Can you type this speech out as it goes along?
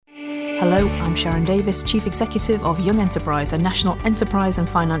Hello, I'm Sharon Davis, Chief Executive of Young Enterprise, a national enterprise and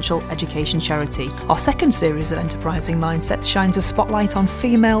financial education charity. Our second series of Enterprising Mindsets shines a spotlight on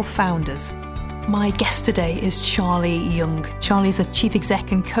female founders. My guest today is Charlie Young. Charlie's a chief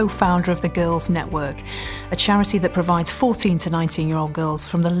exec and co-founder of the Girls Network, a charity that provides 14 to 19-year-old girls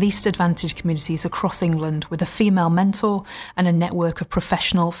from the least advantaged communities across England with a female mentor and a network of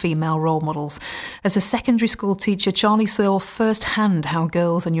professional female role models. As a secondary school teacher, Charlie saw firsthand how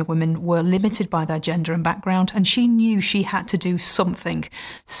girls and young women were limited by their gender and background, and she knew she had to do something.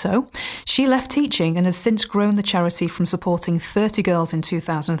 So she left teaching and has since grown the charity from supporting 30 girls in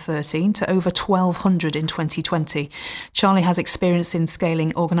 2013 to over 1,200 in 2020. Charlie has experience in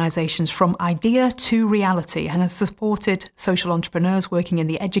scaling organisations from idea to reality and has supported social entrepreneurs working in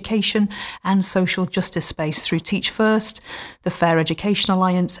the education and social justice space through Teach First, the Fair Education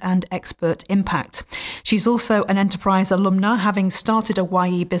Alliance and Expert Impact. She's also an Enterprise alumna, having started a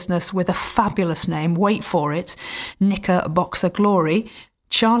YE business with a fabulous name, wait for it, Knickerboxer Glory.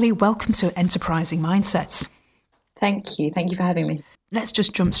 Charlie, welcome to Enterprising Mindsets. Thank you. Thank you for having me. Let's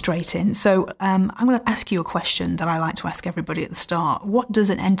just jump straight in. So I'm going to ask you a question that I like to ask everybody at the start. What does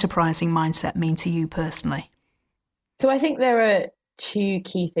an enterprising mindset mean to you personally? So I think there are two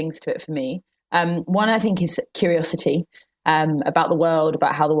key things to it for me. One, I think, is curiosity about the world,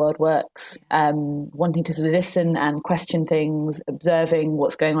 about how the world works, wanting to sort of listen and question things, observing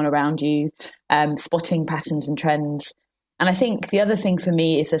what's going on around you, spotting patterns and trends. And I think the other thing for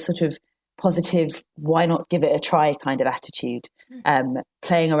me is a sort of positive, why not give it a try kind of attitude,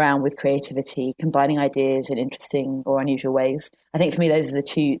 playing around with creativity, combining ideas in interesting or unusual ways. I think for me, those are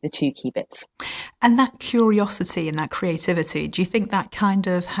the two key bits. And that curiosity and that creativity, do you think that kind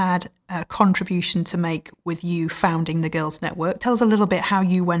of had a contribution to make with you founding the Girls Network? Tell us a little bit how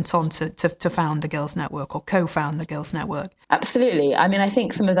you went on to found the Girls Network or co-found the Girls Network. Absolutely. I mean, I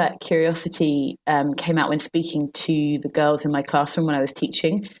think some of that curiosity came out when speaking to the girls in my classroom when I was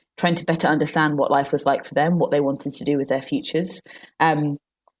teaching, trying to better understand what life was like for them, what they wanted to do with their futures.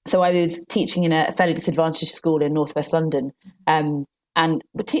 So I was teaching in a fairly disadvantaged school in northwest London, and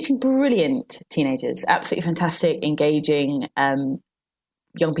we're teaching brilliant teenagers, absolutely fantastic, engaging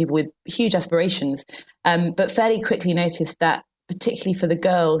young people with huge aspirations, but fairly quickly noticed that particularly for the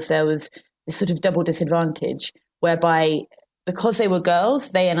girls, there was this sort of double disadvantage whereby because they were girls,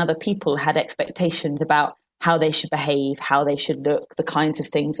 they and other people had expectations about how they should behave, how they should look, the kinds of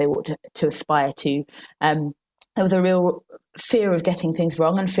things they ought to aspire to. There was a real fear of getting things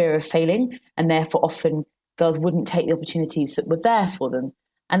wrong and fear of failing, and therefore often girls wouldn't take the opportunities that were there for them.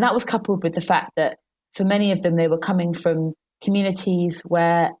 And that was coupled with the fact that for many of them, they were coming from communities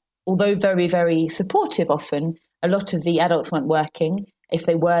where, although very, very supportive often, a lot of the adults weren't working. If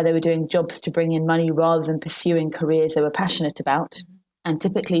they were doing jobs to bring in money rather than pursuing careers they were passionate about. And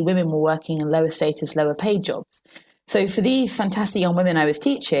typically women were working in lower status, lower paid jobs. So for these fantastic young women I was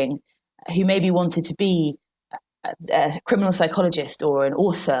teaching who maybe wanted to be a criminal psychologist or an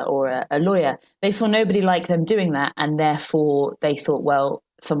author or a lawyer, they saw nobody like them doing that. And therefore they thought, well,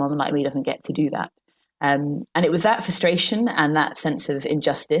 someone like me doesn't get to do that. And it was that frustration and that sense of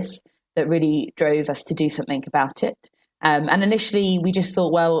injustice that really drove us to do something about it. And initially we just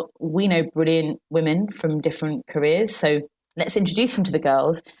thought, well, we know brilliant women from different careers. So let's introduce them to the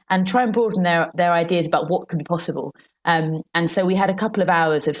girls and try and broaden their ideas about what could be possible. And so we had a couple of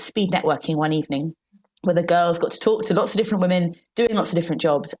hours of speed networking one evening where the girls got to talk to lots of different women doing lots of different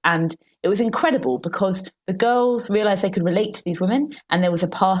jobs. And it was incredible because the girls realized they could relate to these women and there was a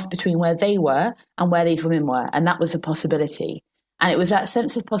path between where they were and where these women were. And that was a possibility. And it was that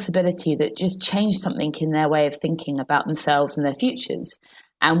sense of possibility that just changed something in their way of thinking about themselves and their futures.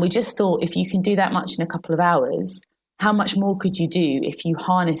 And we just thought, if you can do that much in a couple of hours, how much more could you do if you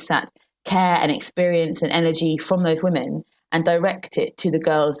harness that care and experience and energy from those women and direct it to the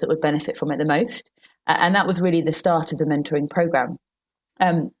girls that would benefit from it the most? And that was really the start of the mentoring program.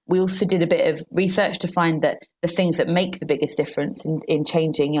 We also did a bit of research to find that the things that make the biggest difference in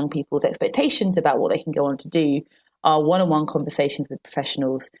changing young people's expectations about what they can go on to do are one-on-one conversations with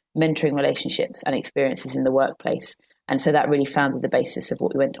professionals, mentoring relationships and experiences in the workplace. And so that really founded the basis of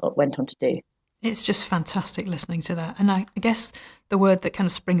what we went on to do. It's just fantastic listening to that. And I guess the word that kind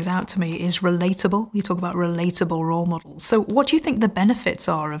of springs out to me is relatable. You talk about relatable role models. So what do you think the benefits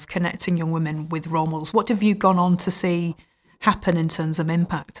are of connecting young women with role models? What have you gone on to see happen in terms of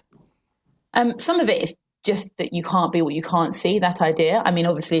impact? Some of it is just that you can't be what you can't see, that idea. I mean,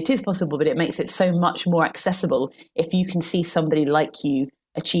 obviously it is possible, but it makes it so much more accessible if you can see somebody like you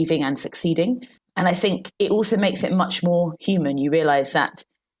achieving and succeeding. And I think it also makes it much more human. You realise that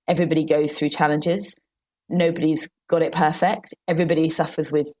everybody goes through challenges. nobody's got it perfect. Everybody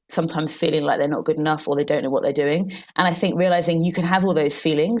suffers with sometimes feeling like they're not good enough or they don't know what they're doing. And I think realizing you can have all those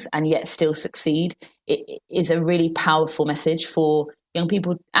feelings and yet still succeed is a really powerful message for young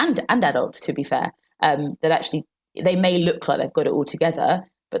people and adults, to be fair, that actually they may look like they've got it all together,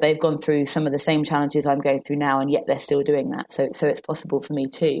 but they've gone through some of the same challenges I'm going through now, and yet they're still doing that. So it's possible for me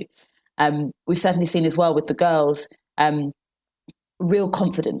too. We've certainly seen as well with the girls, real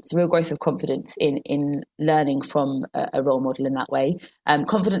growth of confidence in learning from a role model in that way.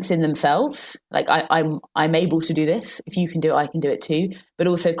 Confidence in themselves, like I'm able to do this. If you can do it, I can do it too. But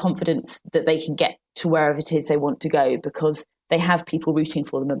also confidence that they can get to wherever it is they want to go because they have people rooting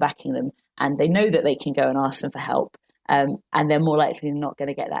for them and backing them, and they know that they can go and ask them for help, and they're more likely than not going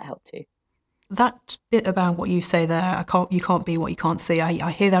to get that help too. That bit about what you say there, you can't be what you can't see.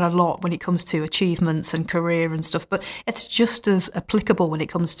 I hear that a lot when it comes to achievements and career and stuff, but it's just as applicable when it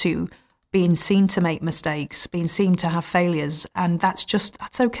comes to being seen to make mistakes, being seen to have failures, and that's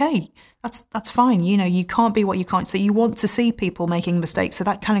okay. That's fine. You know, you can't be what you can't see. You want to see people making mistakes, so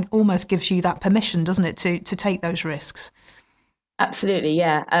that kind of almost gives you that permission, doesn't it, to take those risks? Absolutely,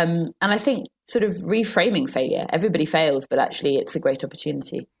 yeah. And I think sort of reframing failure. Everybody fails, but actually it's a great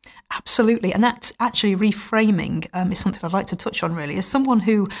opportunity. Absolutely. And that's actually reframing is something I'd like to touch on really. As someone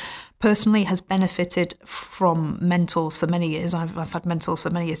who personally has benefited from mentors for many years, I've had mentors for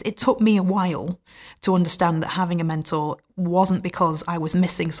many years, it took me a while to understand that having a mentor wasn't because I was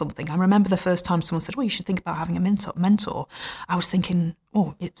missing something. I remember the first time someone said, well, you should think about having a mentor. I was thinking,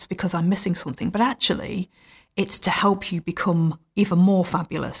 oh, it's because I'm missing something. But actually, it's to help you become even more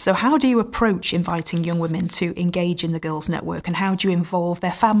fabulous. So how do you approach inviting young women to engage in the Girls Network, and how do you involve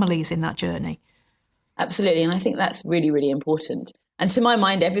their families in that journey? Absolutely. And I think that's really, really important. And to my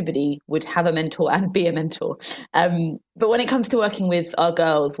mind, everybody would have a mentor and be a mentor. But when it comes to working with our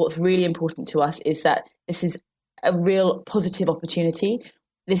girls, what's really important to us is that this is a real positive opportunity.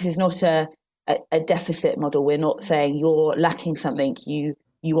 This is not a deficit model. We're not saying you're lacking something,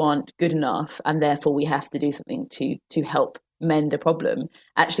 you aren't good enough, and therefore we have to do something to help mend a problem.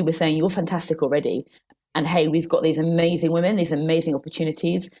 Actually, we're saying you're fantastic already. And hey, we've got these amazing women, these amazing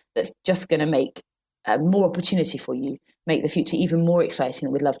opportunities that's just going to make more opportunity for you, make the future even more exciting,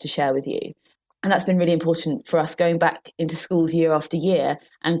 and we'd love to share with you. And that's been really important for us, going back into schools year after year,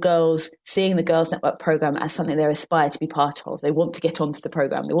 and girls seeing the Girls Network programme as something they aspire to be part of. They want to get onto the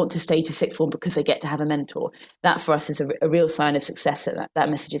programme. They want to stay to sixth form because they get to have a mentor. That for us is a real sign of success that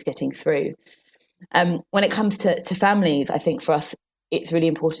message is getting through. When it comes to families, I think for us, it's really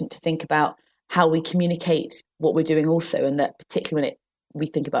important to think about how we communicate what we're doing also, and that particularly when we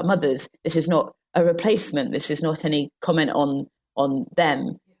think about mothers, this is not a replacement. This is not any comment on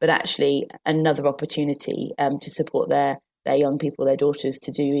them, but actually another opportunity to support their young people, their daughters,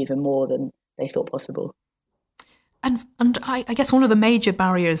 to do even more than they thought possible. And I guess one of the major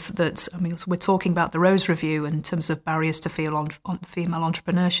barriers that, we're talking about the Rose Review in terms of barriers to female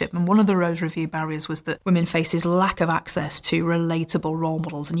entrepreneurship. And one of the Rose Review barriers was that women face this lack of access to relatable role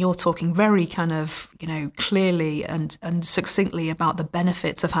models. And you're talking very kind of, clearly and succinctly about the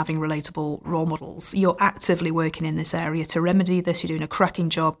benefits of having relatable role models. You're actively working in this area to remedy this. You're doing a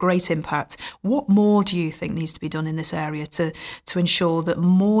cracking job, great impact. What more do you think needs to be done in this area to ensure that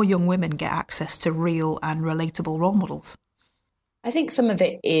more young women get access to real and relatable role models? I think some of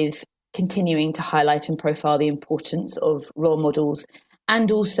it is continuing to highlight and profile the importance of role models and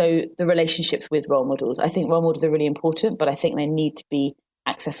also the relationships with role models. I think role models are really important, but I think they need to be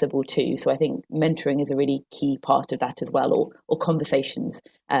accessible too. So I think mentoring is a really key part of that as well, or conversations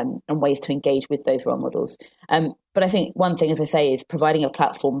and ways to engage with those role models. But I think one thing, as I say, is providing a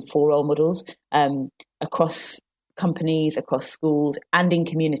platform for role models across companies, across schools, and in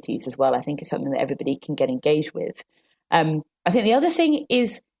communities as well. I think is something that everybody can get engaged with. I think the other thing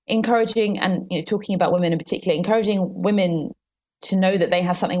is encouraging, and talking about women in particular, encouraging women to know that they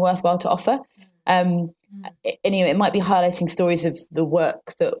have something worthwhile to offer. It might be highlighting stories of the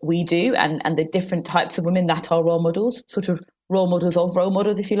work that we do and the different types of women that are role models, sort of role models of role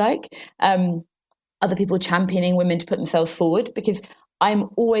models, if you like. Other people championing women to put themselves forward, because I'm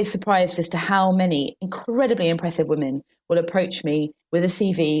always surprised as to how many incredibly impressive women will approach me with a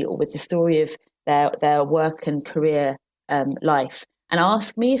CV or with the story of their work and career life and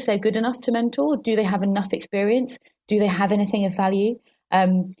ask me if they're good enough to mentor. Do they have enough experience? Do they have anything of value?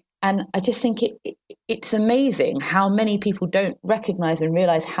 And I just think it's amazing how many people don't recognise and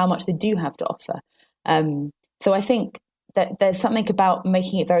realise how much they do have to offer. So I think that there's something about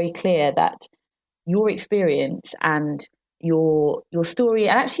making it very clear that your experience and your story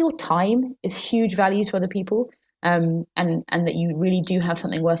and actually your time is huge value to other people. and that you really do have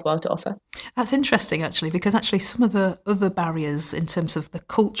something worthwhile to offer. That's interesting, actually, because actually some of the other barriers in terms of the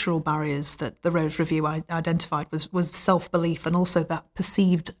cultural barriers that the Rose Review identified was self-belief, and also that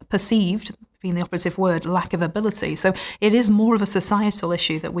perceived being the operative word, lack of ability. So it is more of a societal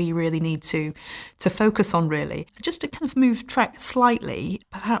issue that we really need to focus on, really. Just to kind of move track slightly,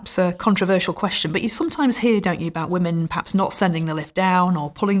 perhaps a controversial question, but you sometimes hear, don't you, about women perhaps not sending the lift down or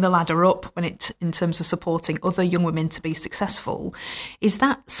pulling the ladder up in terms of supporting other young women to be successful. Is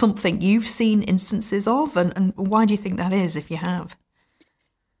that something you've seen instances of? And why do you think that is, if you have?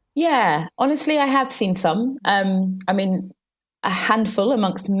 Yeah, honestly, I have seen some. A handful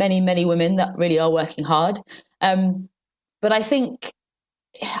amongst many, many women that really are working hard. But I think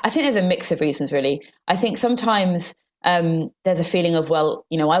there's a mix of reasons, really. I think sometimes there's a feeling of, well,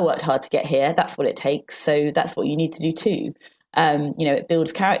 I worked hard to get here. That's what it takes. So that's what you need to do too. It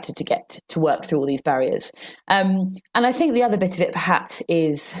builds character to get to work through all these barriers. And I think the other bit of it perhaps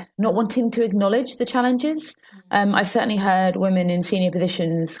is not wanting to acknowledge the challenges. I've certainly heard women in senior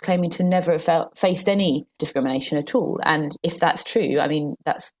positions claiming to never have faced any discrimination at all. And if that's true,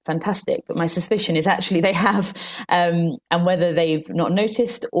 that's fantastic. But my suspicion is actually they have, and whether they've not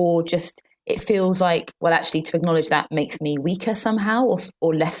noticed or just it feels like, well, actually to acknowledge that makes me weaker somehow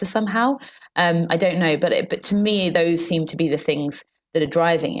or lesser somehow. I don't know, but to me, those seem to be the things that are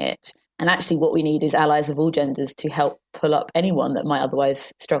driving it. And actually what we need is allies of all genders to help pull up anyone that might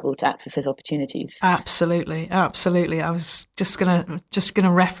otherwise struggle to access those opportunities. Absolutely. I was just gonna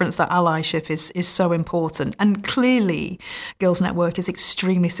reference that allyship is so important. And clearly Girls Network is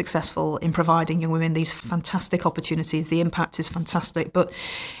extremely successful in providing young women these fantastic opportunities. The impact is fantastic, but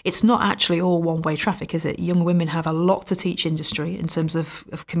it's not actually all one-way traffic, is it? Young women have a lot to teach industry in terms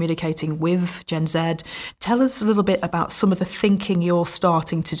of communicating with Gen Z. Tell us a little bit about some of the thinking you're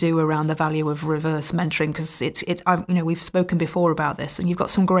starting to do around the value of reverse mentoring, because we've spoken before about this, and you've got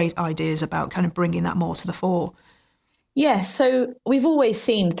some great ideas about kind of bringing that more to the fore. Yes, so we've always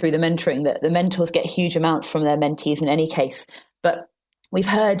seen through the mentoring that the mentors get huge amounts from their mentees in any case, but we've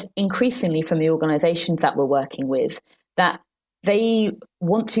heard increasingly from the organisations that we're working with that they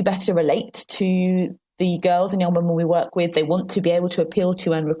want to better relate to the girls and young women we work with. They want to be able to appeal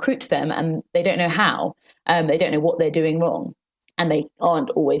to and recruit them, and they don't know how. They don't know what they're doing wrong. And they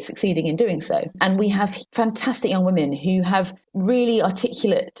aren't always succeeding in doing so. And we have fantastic young women who have really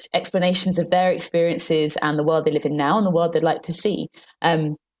articulate explanations of their experiences and the world they live in now and the world they'd like to see.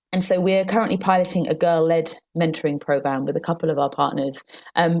 And so we're currently piloting a girl-led mentoring program with a couple of our partners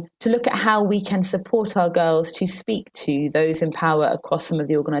to look at how we can support our girls to speak to those in power across some of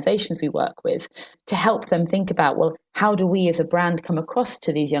the organisations we work with, to help them think about, well, how do we as a brand come across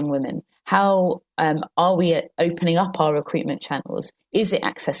to these young women? How are we opening up our recruitment channels? Is it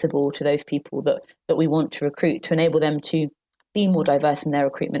accessible to those people that we want to recruit, to enable them to be more diverse in their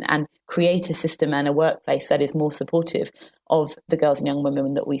recruitment and create a system and a workplace that is more supportive of the girls and young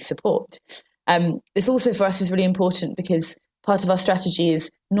women that we support? This also for us is really important because part of our strategy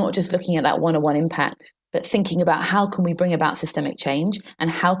is not just looking at that one-on-one impact, but thinking about how can we bring about systemic change and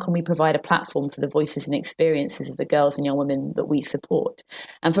how can we provide a platform for the voices and experiences of the girls and young women that we support.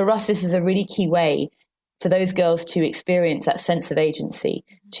 And for us, this is a really key way for those girls to experience that sense of agency,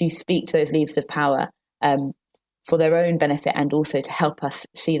 to speak to those levers of power for their own benefit and also to help us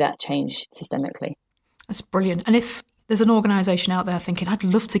see that change systemically. That's brilliant. And if there's an organisation out there thinking, I'd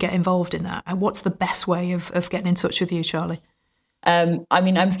love to get involved in that, what's the best way of getting in touch with you, Charlie? I'm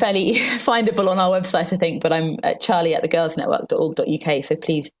fairly findable on our website, I think, but I'm at charlie@thegirlsnetwork.org.uk. So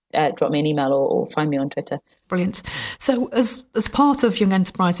please drop me an email or find me on Twitter. Brilliant. So as part of Young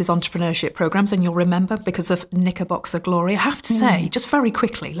Enterprises entrepreneurship programs, and you'll remember because of Knickerboxer Glory, I have to say, just very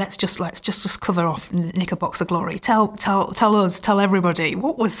quickly, let's just cover off Knickerboxer Glory. Tell everybody,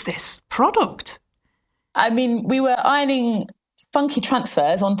 what was this product? We were ironing funky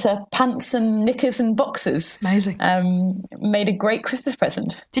transfers onto pants and knickers and boxers. Amazing. Made a great Christmas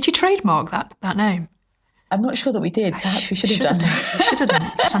present. Did you trademark that name? I'm not sure that we did. Perhaps we should have done. Should have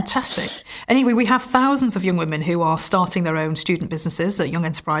done. It's fantastic. Anyway, we have thousands of young women who are starting their own student businesses at Young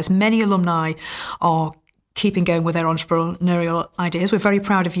Enterprise. Many alumni are keeping going with their entrepreneurial ideas. We're very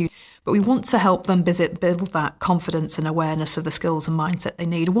proud of you, but we want to help them build that confidence and awareness of the skills and mindset they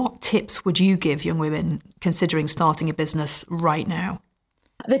need. What tips would you give young women considering starting a business right now?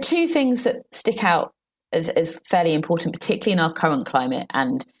 The two things that stick out as fairly important, particularly in our current climate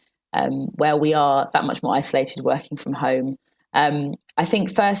and where we are that much more isolated working from home. I think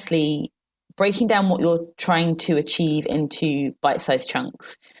firstly, breaking down what you're trying to achieve into bite-sized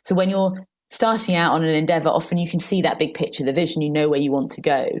chunks. So when you're starting out on an endeavor, often you can see that big picture, the vision, you know where you want to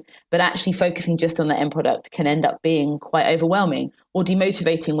go, but actually focusing just on the end product can end up being quite overwhelming or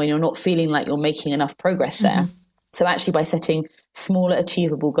demotivating when you're not feeling like you're making enough progress there. Mm-hmm. So actually by setting smaller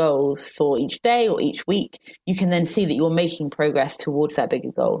achievable goals for each day or each week, you can then see that you're making progress towards that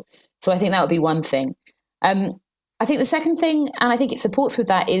bigger goal. So I think that would be one thing. I think the second thing, and I think it supports with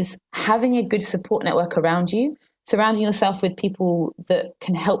that, is having a good support network around you, surrounding yourself with people that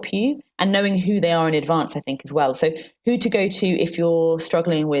can help you and knowing who they are in advance, I think, as well. So who to go to if you're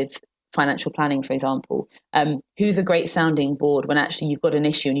struggling with financial planning, for example, who's a great sounding board when actually you've got an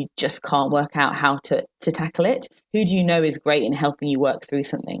issue and you just can't work out how to tackle it? Who do you know is great in helping you work through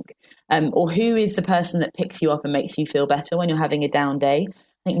something? Or who is the person that picks you up and makes you feel better when you're having a down day?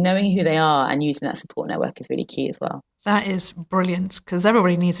 I think knowing who they are and using that support network is really key as well. That is brilliant, because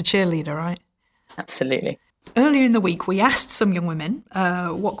everybody needs a cheerleader, right? Absolutely. Earlier in the week, we asked some young women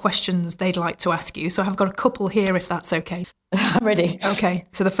what questions they'd like to ask you. So I've got a couple here, if that's okay. I'm ready. Okay.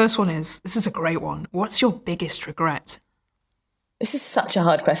 So the first one this is a great one. What's your biggest regret? This is such a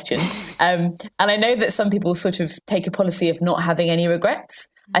hard question. And I know that some people sort of take a policy of not having any regrets.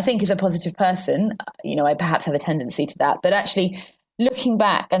 I think as a positive person, I perhaps have a tendency to that. But actually, looking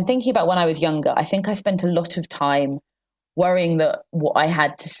back and thinking about when I was younger, I think I spent a lot of time worrying that what I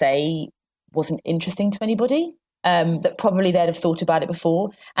had to say wasn't interesting to anybody, that probably they'd have thought about it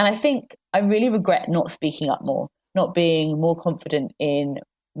before. And I think I really regret not speaking up more, not being more confident in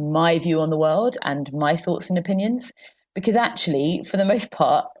my view on the world and my thoughts and opinions, because actually, for the most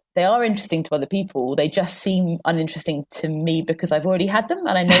part, they are interesting to other people. They just seem uninteresting to me because I've already had them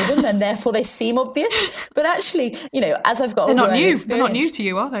and I know them, and therefore they seem obvious. But actually, as I've got older, they're not new to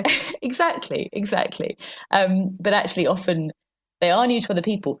you, are they? Exactly. But actually, often they are new to other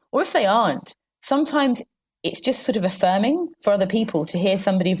people, or if they aren't, sometimes it's just sort of affirming for other people to hear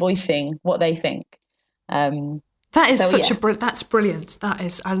somebody voicing what they think. That is that's brilliant.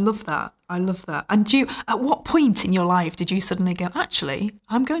 I love that. And at what point in your life did you suddenly go, actually,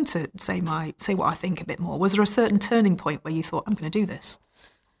 I'm going to say what I think a bit more? Was there a certain turning point where you thought, I'm going to do this?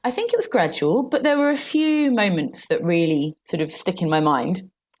 I think it was gradual, but there were a few moments that really sort of stick in my mind.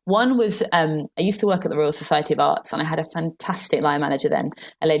 One was I used to work at the Royal Society of Arts, and I had a fantastic line manager then,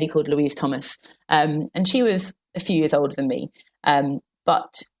 a lady called Louise Thomas. And she was a few years older than me,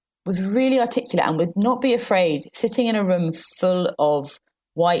 but was really articulate and would not be afraid sitting in a room full of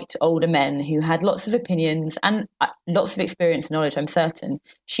white older men who had lots of opinions and lots of experience and knowledge, I'm certain.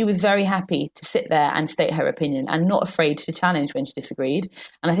 She was very happy to sit there and state her opinion and not afraid to challenge when she disagreed.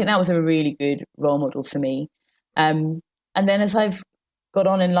 And I think that was a really good role model for me. And then as I've got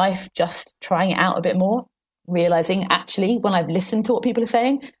on in life, just trying it out a bit more, realizing actually when I've listened to what people are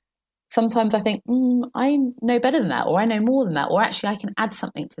saying, sometimes I think, I know better than that, or I know more than that, or actually I can add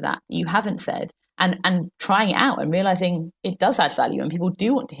something to that you haven't said, and trying it out and realizing it does add value and people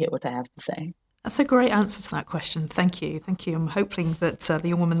do want to hear what I have to say. That's a great answer to that question. Thank you. I'm hoping that the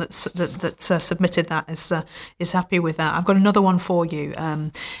young woman that submitted that is happy with that. I've got another one for you,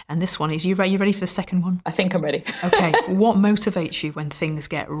 and this one is, you ready for the second one? I think I'm ready. Okay. What motivates you when things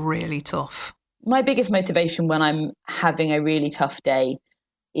get really tough? My biggest motivation when I'm having a really tough day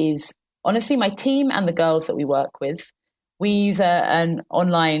is honestly my team and the girls that we work with. We use an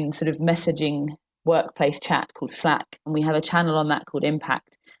online sort of messaging workplace chat called Slack, and we have a channel on that called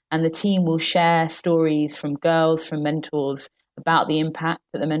Impact. And the team will share stories from girls, from mentors, about the impact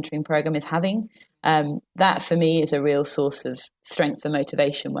that the mentoring program is having. That for me is a real source of strength and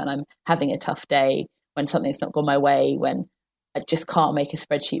motivation when I'm having a tough day, when something's not gone my way, when I just can't make a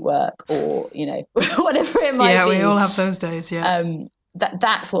spreadsheet work, or whatever it might be. Yeah, we all have those days. Yeah,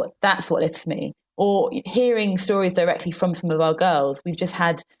 that's what lifts me. Or hearing stories directly from some of our girls. We've just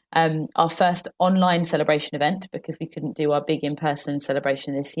had our first online celebration event because we couldn't do our big in-person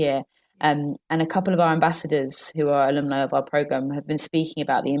celebration this year. And a couple of our ambassadors who are alumni of our program have been speaking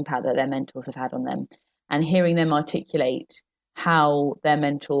about the impact that their mentors have had on them, and hearing them articulate how their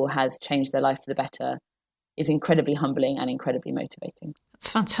mentor has changed their life for the better is incredibly humbling and incredibly motivating. That's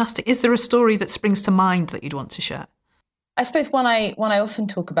fantastic. Is there a story that springs to mind that you'd want to share? I suppose one I often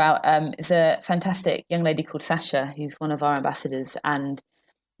talk about is a fantastic young lady called Sasha, who's one of our ambassadors, and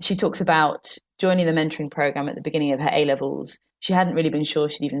she talks about joining the mentoring program at the beginning of her A-levels. She hadn't really been sure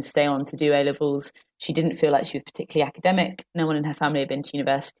she'd even stay on to do A-levels. She didn't feel like she was particularly academic. No one in her family had been to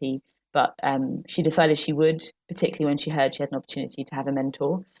university, but she decided she would, particularly when she heard she had an opportunity to have a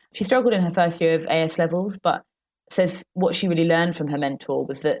mentor. She struggled in her first year of AS levels, but says what she really learned from her mentor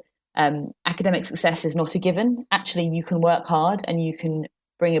was that academic success is not a given. Actually, you can work hard and you can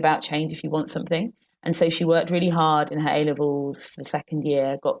bring about change if you want something. And so she worked really hard in her A-levels for the second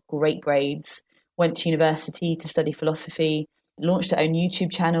year, got great grades, went to university to study philosophy, launched her own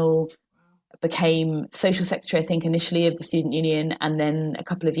YouTube channel, became social secretary, I think, initially of the student union, and then a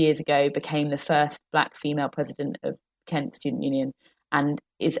couple of years ago became the first Black female president of Kent Student Union, and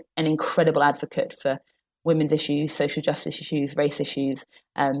is an incredible advocate for women's issues, social justice issues, race issues.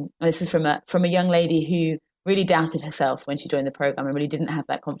 And this is from a young lady who really doubted herself when she joined the programme and really didn't have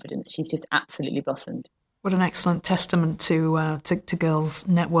that confidence. She's just absolutely blossomed. What an excellent testament to Girls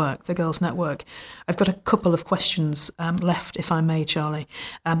Network, the Girls Network. I've got a couple of questions left, if I may, Charlie.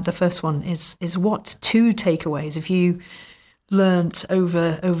 The first one is what 2 takeaways have you learnt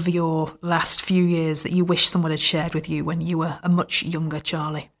over your last few years that you wish someone had shared with you when you were a much younger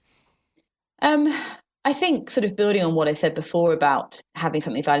Charlie? I think sort of building on what I said before about having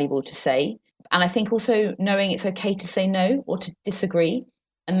something valuable to say, and I think also knowing it's okay to say no or to disagree.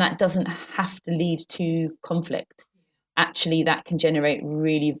 And that doesn't have to lead to conflict. Actually, that can generate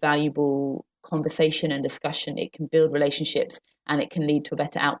really valuable conversation and discussion. It can build relationships and it can lead to a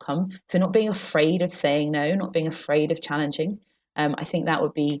better outcome. So not being afraid of saying no, not being afraid of challenging. I think that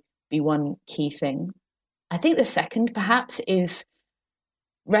would be one key thing. I think the second, perhaps, is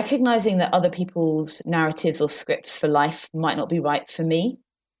recognizing that other people's narratives or scripts for life might not be right for me.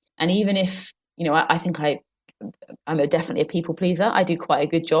 And even if, I think I'm definitely a people pleaser. I do quite a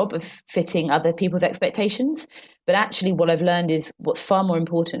good job of fitting other people's expectations. But actually what I've learned is what's far more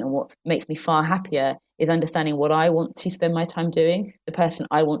important and what makes me far happier is understanding what I want to spend my time doing, the person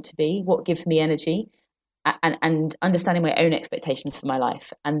I want to be, what gives me energy, and understanding my own expectations for my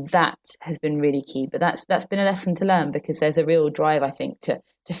life. And that has been really key. But that's been a lesson to learn, because there's a real drive, I think, to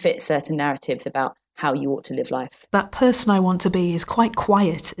fit certain narratives about how you ought to live life. That person I want to be is quite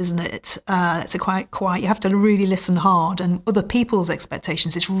quiet, isn't it? It's a quite quiet. You have to really listen hard, and other people's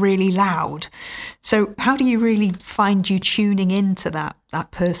expectations, it's really loud. So how do you really find you tuning into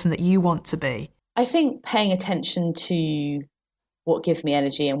that person that you want to be? I think paying attention to what gives me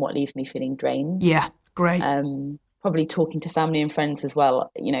energy and what leaves me feeling drained. Yeah, great. Probably talking to family and friends as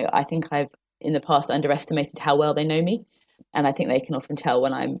well. I think I've in the past underestimated how well they know me, and I think they can often tell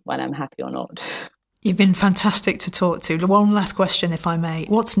when I'm happy or not. You've been fantastic to talk to. One last question, if I may.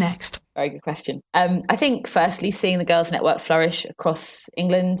 What's next? Very good question. I think, firstly, seeing the Girls Network flourish across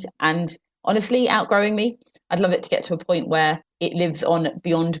England and, honestly, outgrowing me. I'd love it to get to a point where it lives on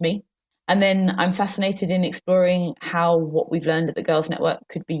beyond me. And then I'm fascinated in exploring how what we've learned at the Girls Network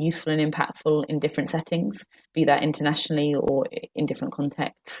could be useful and impactful in different settings, be that internationally or in different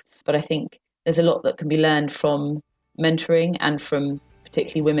contexts. But I think there's a lot that can be learned from mentoring and from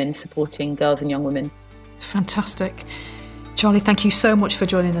particularly women supporting girls and young women. Fantastic. Charlie, thank you so much for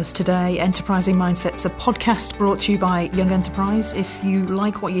joining us today. Enterprising Mindsets, a podcast brought to you by Young Enterprise. If you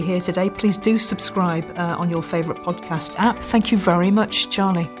like what you hear today, please do subscribe on your favourite podcast app. Thank you very much,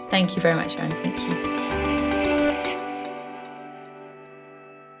 Charlie. Thank you very much, Aaron. Thank you.